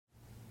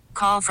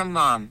Call from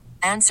mom.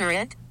 Answer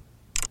it.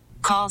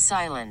 Call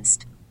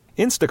silenced.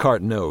 Instacart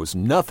knows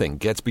nothing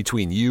gets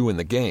between you and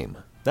the game.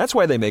 That's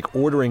why they make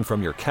ordering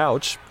from your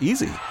couch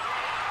easy.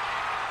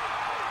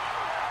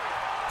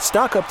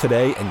 Stock up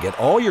today and get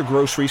all your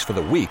groceries for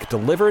the week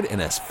delivered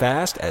in as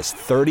fast as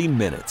 30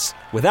 minutes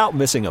without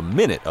missing a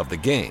minute of the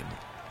game.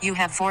 You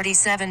have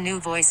 47 new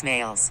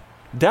voicemails.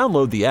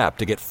 Download the app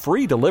to get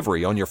free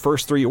delivery on your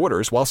first 3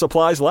 orders while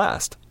supplies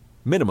last.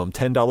 Minimum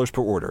 $10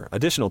 per order.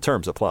 Additional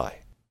terms apply.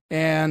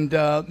 And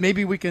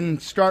maybe we can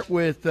start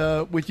with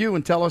you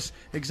and tell us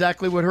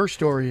exactly what her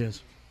story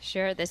is.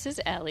 Sure. This is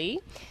Ellie.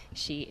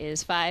 She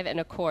is 5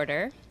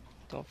 1/4.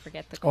 Don't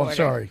forget the quarter. Oh,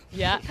 sorry.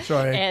 Yeah.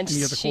 Sorry. And you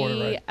get the quarter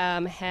she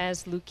right.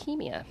 has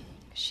leukemia.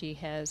 She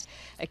has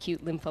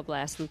acute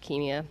lymphoblastic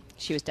leukemia.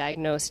 She was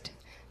diagnosed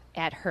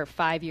at her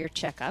 5-year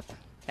checkup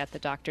at the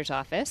doctor's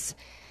office.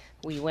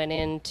 We went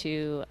in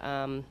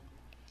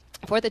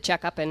for the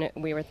checkup, and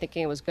we were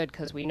thinking it was good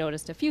because we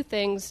noticed a few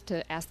things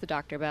to ask the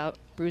doctor about.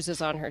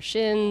 Bruises on her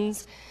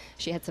shins.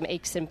 She had some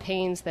aches and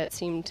pains that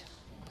seemed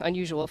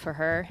unusual for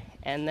her.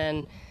 And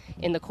then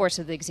in the course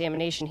of the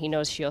examination, he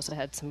knows she also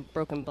had some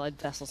broken blood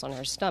vessels on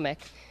her stomach.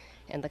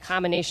 And the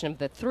combination of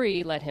the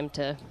 3 led him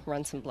to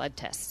run some blood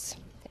tests.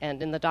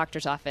 And in the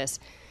doctor's office,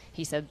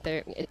 he said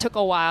it took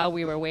a while.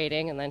 We were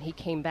waiting, and then he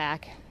came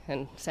back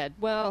and said,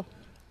 well,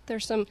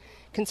 there's some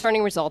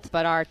concerning results,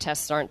 but our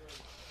tests aren't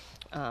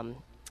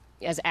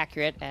as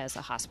accurate as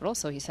a hospital.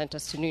 So he sent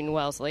us to Newton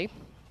Wellesley.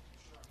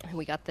 And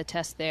we got the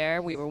test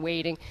there. We were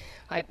waiting.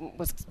 I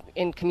was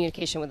in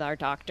communication with our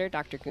doctor,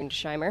 Dr.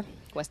 Gundesheimer,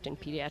 Weston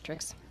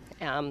Pediatrics.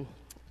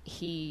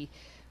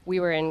 We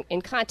were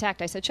in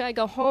contact. I said, should I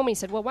go home? He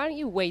said, well, why don't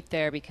you wait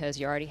there because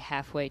you're already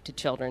halfway to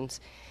Children's.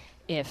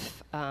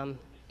 If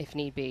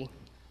need be,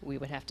 we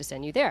would have to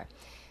send you there.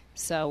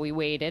 So we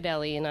waited,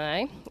 Ellie and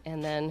I,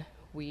 and then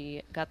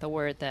we got the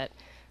word that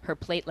her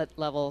platelet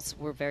levels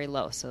were very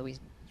low. So we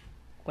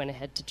went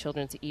ahead to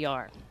Children's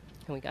ER.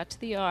 And we got to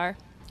the ER.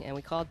 And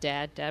we called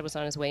Dad. Dad was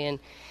on his way in.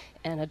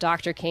 And a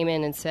doctor came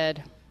in and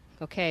said,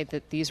 okay,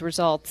 that these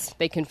results,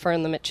 they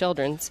confirmed them at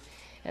Children's.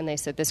 And they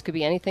said this could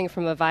be anything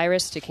from a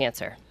virus to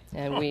cancer.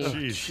 And we...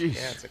 Jeez.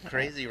 Yeah, it's a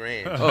crazy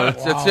range.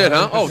 That's it,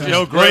 huh? Oh,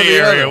 no gray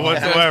area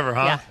whatsoever,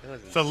 huh? Yeah.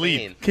 It's a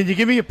leap. Can you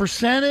give me a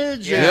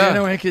percentage?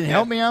 Yeah. Can you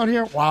help me out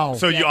here? Wow.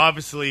 So you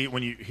obviously,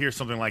 when you hear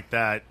something like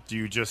that, do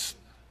you just,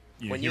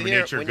 human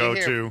nature go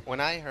to?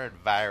 When I heard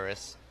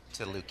virus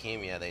to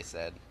leukemia, they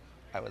said,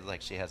 I was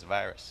like, she has a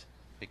virus.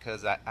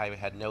 Because I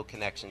had no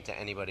connection to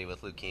anybody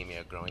with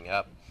leukemia growing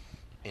up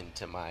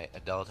into my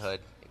adulthood,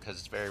 because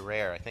it's very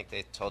rare. I think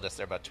they told us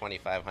there are about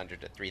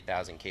 2,500 to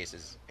 3,000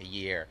 cases a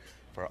year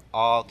for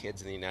all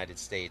kids in the United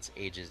States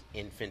ages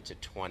infant to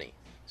 20.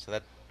 So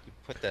that you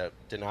put the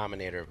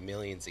denominator of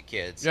millions of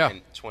kids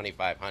and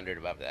 2,500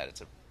 above that.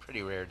 It's a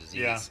pretty rare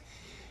disease. Yeah.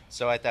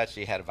 So I thought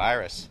she had a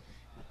virus,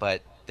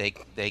 but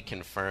they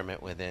confirm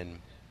it within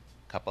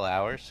couple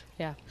hours.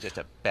 Yeah. Just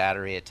a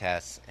battery of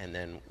tests, and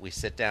then we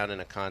sit down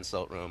in a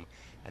consult room,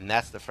 and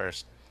that's the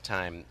first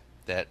time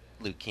that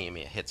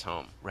leukemia hits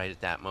home, right at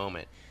that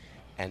moment.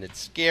 And it's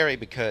scary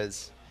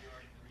because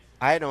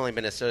I had only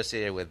been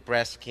associated with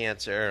breast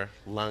cancer,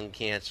 lung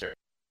cancer,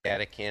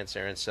 pancreatic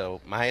cancer, and so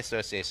my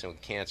association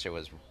with cancer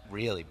was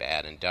really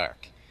bad and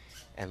dark.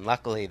 And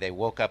luckily, they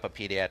woke up a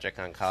pediatric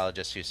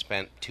oncologist who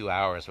spent 2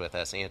 hours with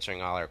us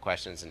answering all our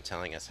questions and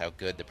telling us how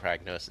good the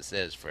prognosis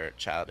is for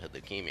childhood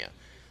leukemia.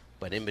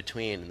 But in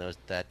between,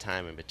 that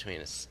time in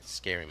between is a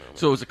scary moment.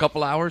 So it was a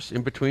couple hours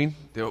in between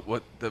the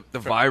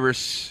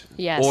virus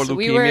yes, or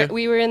leukemia?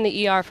 we were in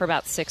the ER for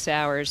about 6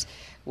 hours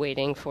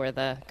waiting for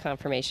the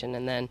confirmation,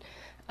 and then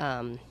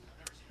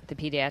the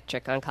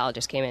pediatric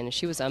oncologist came in, and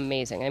she was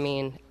amazing. I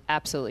mean,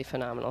 absolutely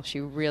phenomenal.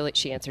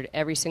 She answered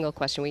every single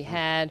question we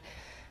had.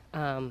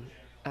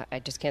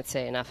 I just can't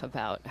say enough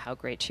about how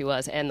great she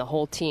was, and the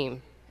whole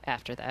team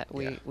after that.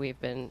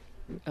 We've been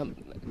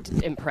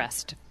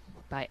impressed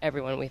by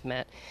everyone we've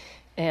met.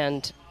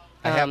 And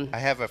I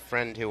have a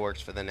friend who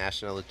works for the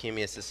National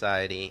Leukemia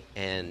Society,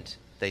 and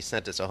they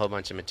sent us a whole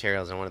bunch of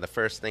materials, and one of the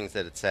first things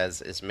that it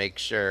says is make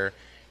sure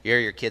you're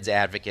your kid's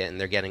advocate and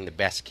they're getting the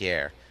best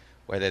care.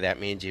 Whether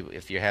that means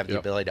if you have the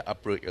ability to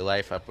uproot your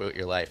life,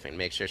 and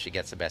make sure she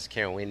gets the best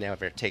care. And we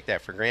never take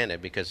that for granted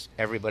because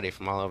everybody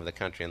from all over the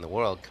country and the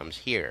world comes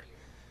here.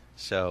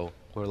 So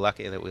we're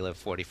lucky that we live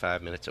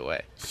 45 minutes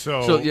away.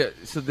 So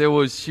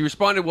she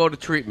responded well to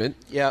treatment.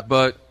 Yeah.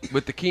 But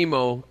with the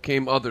chemo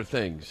came other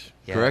things,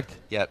 correct?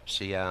 Yep.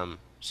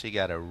 She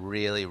got a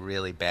really,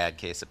 really bad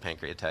case of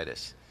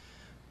pancreatitis.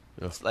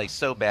 It's like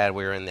so bad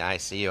we were in the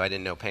ICU. I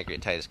didn't know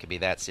pancreatitis could be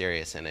that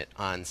serious, and it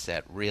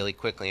onset really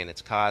quickly, and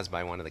it's caused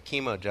by one of the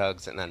chemo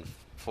drugs, and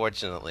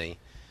unfortunately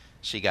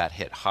she got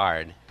hit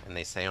hard, and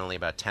they say only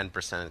about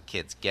 10% of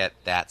kids get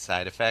that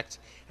side effect,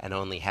 and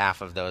only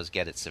half of those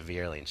get it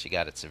severely, and she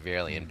got it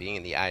severely. And being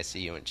in the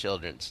ICU in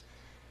Children's,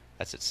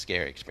 that's a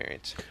scary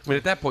experience. I mean,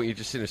 at that point, you're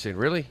just sitting there saying,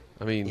 really?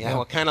 I mean, Yeah,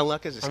 what kind of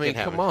luck is this kid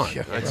having? come on.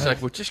 It's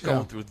like, we're just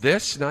going through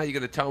this. Now you're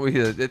going to tell me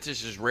that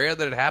it's just rare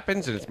that it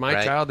happens and it's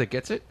my child that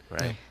gets it?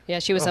 Right. Yeah,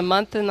 she was a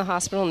month in the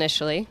hospital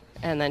initially,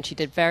 and then she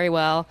did very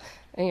well.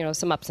 And,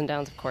 some ups and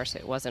downs, of course.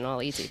 It wasn't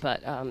all easy,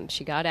 but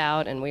she got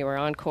out, and we were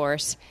on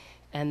course,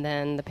 and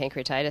then the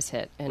pancreatitis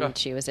hit, and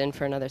she was in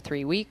for another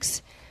 3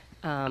 weeks.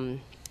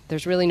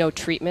 There's really no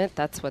treatment.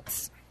 That's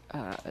what's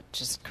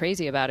just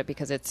crazy about it,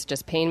 because it's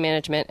just pain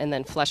management and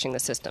then flushing the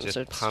system.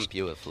 Just pump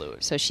you with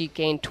fluid. So she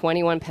gained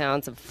 21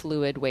 pounds of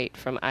fluid weight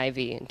from IV,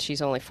 and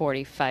she's only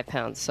 45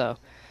 pounds, so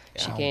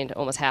she gained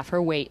almost half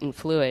her weight in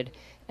fluid.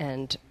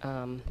 And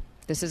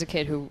this is a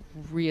kid who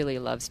really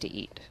loves to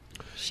eat.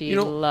 She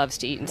loves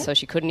to eat, and so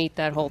she couldn't eat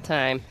that whole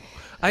time.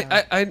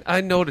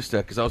 I noticed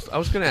that, because I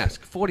was going to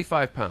ask,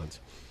 45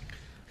 pounds.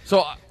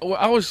 So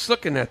I was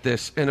looking at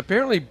this, and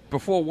apparently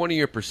before one of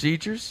your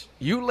procedures,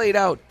 you laid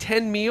out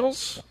 10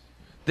 meals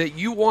that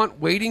you want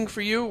waiting for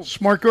you.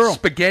 Smart girl.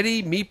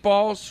 Spaghetti,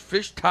 meatballs,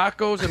 fish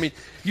tacos. I mean,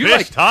 you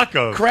Fish like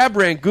tacos. crab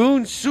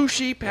rangoon,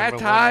 sushi, pad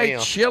thai,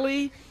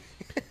 chili.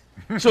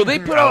 So they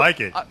put out. I like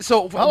it.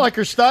 I like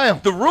her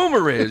style. The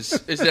rumor is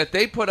that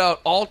they put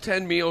out all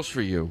 10 meals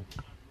for you,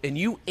 and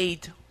you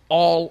ate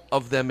all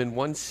of them in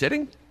one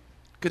sitting.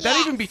 Could that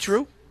even be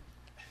true?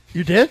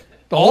 You did?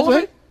 All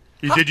of it?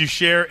 Did you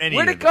share any?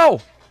 Where'd of it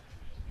go?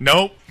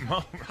 Nope.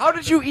 How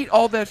did you eat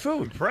all that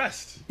food?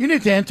 Impressed. You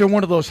need to enter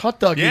one of those hot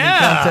dog eating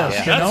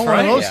contests. Yeah, that's one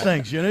of those right.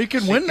 things. You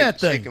can win that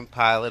thing. She can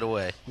pile it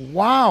away.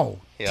 Wow.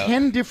 Yep.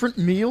 10 different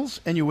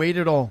meals, and you ate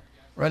it all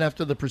right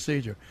after the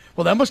procedure.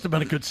 Well, that must have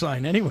been a good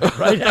sign anyway,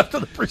 right after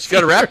the procedure. She's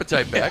got her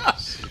appetite back.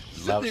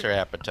 Loves her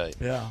appetite.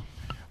 Yeah.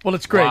 Well,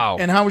 it's great. Wow.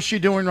 And how is she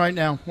doing right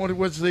now? What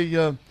was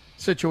the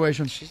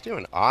situation? She's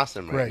doing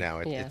awesome right Great. now.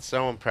 Yeah. It's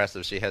so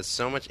impressive. She has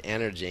so much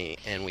energy,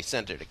 and we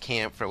sent her to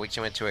camp for a week. She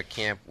went to a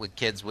camp with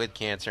kids with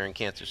cancer and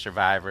cancer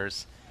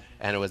survivors,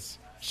 and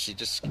she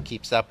just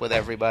keeps up with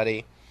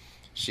everybody.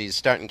 She's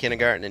starting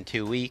kindergarten in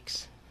 2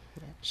 weeks.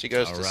 She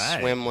goes to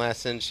swim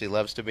lessons. She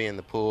loves to be in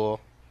the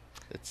pool.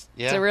 It's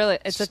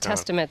a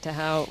testament to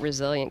how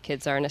resilient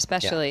kids are, and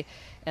especially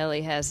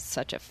Ellie has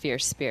such a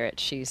fierce spirit.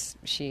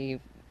 She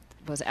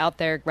was out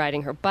there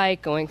riding her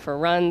bike, going for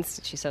runs.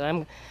 She said,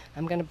 I'm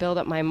going to build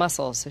up my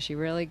muscles. So she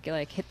really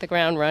hit the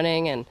ground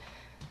running, and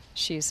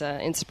she's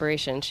an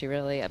inspiration.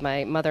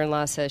 My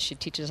mother-in-law says she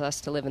teaches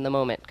us to live in the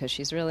moment, because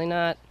she's really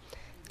not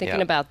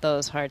thinking about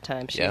those hard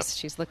times.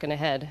 She's looking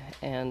ahead,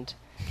 and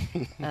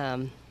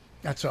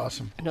That's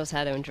awesome. knows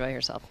how to enjoy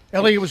herself.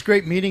 Ellie, it was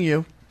great meeting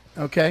you.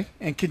 Okay,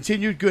 and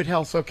continued good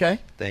health. Okay,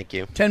 Thank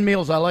you. 10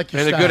 meals. I like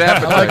your And a style. good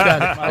appetite. I like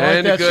that. I like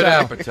And that a good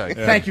style. appetite.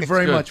 Thank you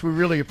very Good. much. We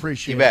really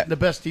appreciate You bet. it. The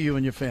best to you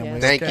and your family.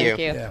 Yes. Thank okay? you. Thank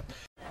you. Yeah.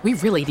 We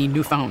really need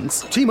new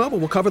phones. T-Mobile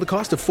will cover the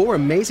cost of 4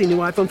 amazing new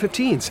iPhone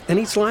 15s, and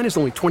each line is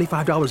only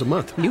 $25 a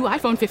month. New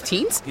iPhone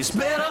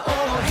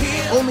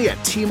 15s? Only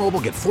at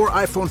T-Mobile, get 4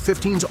 iPhone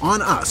 15s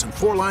on us and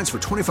 4 lines for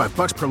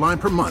 $25 per line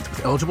per month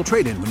with eligible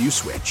trade-in when you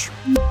switch.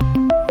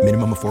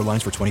 Minimum of 4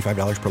 lines for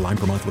 $25 per line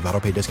per month with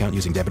autopay discount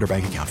using debit or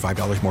bank account.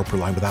 $5 more per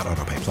line without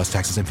autopay, plus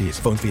taxes and fees.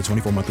 Phone fee at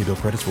 24 monthly bill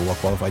credits for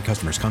well-qualified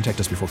customers. Contact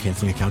us before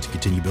canceling account to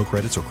continue bill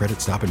credits or credit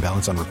stop and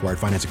balance on required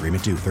finance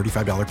agreement due.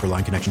 $35 per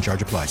line connection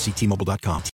charge applies. See T-Mobile.com.